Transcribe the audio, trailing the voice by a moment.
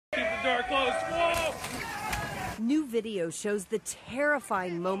Keep the door closed. Whoa! New video shows the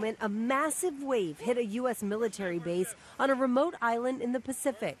terrifying moment a massive wave hit a U.S. military base on a remote island in the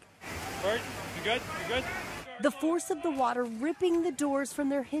Pacific. All right, you good? You good? The force of the water ripping the doors from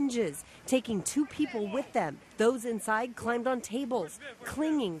their hinges, taking two people with them. Those inside climbed on tables,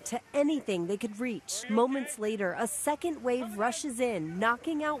 clinging to anything they could reach. Moments later, a second wave rushes in,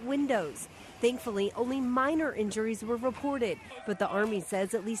 knocking out windows. Thankfully, only minor injuries were reported, but the Army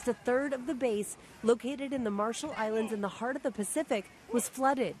says at least a third of the base, located in the Marshall Islands in the heart of the Pacific, was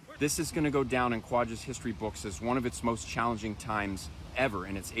flooded. This is going to go down in Quad's history books as one of its most challenging times ever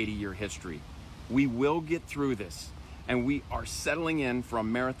in its 80-year history. We will get through this, and we are settling in for a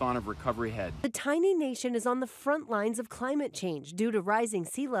marathon of recovery ahead. The tiny nation is on the front lines of climate change due to rising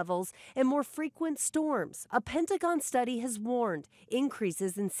sea levels and more frequent storms. A Pentagon study has warned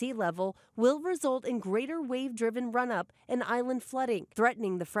increases in sea level will result in greater wave-driven run-up and island flooding,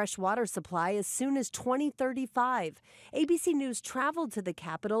 threatening the fresh water supply as soon as 2035. ABC News traveled to the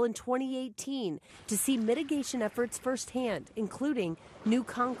capital in 2018 to see mitigation efforts firsthand, including new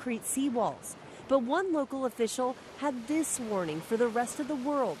concrete seawalls. But one local official had this warning for the rest of the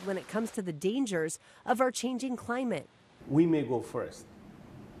world when it comes to the dangers of our changing climate. We may go first,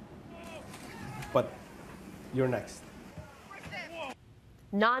 but you're next.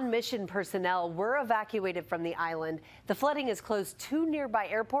 Non-mission personnel were evacuated from the island. The flooding has closed two nearby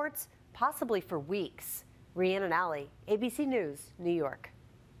airports, possibly for weeks. Rhiannon Alley, ABC News, New York.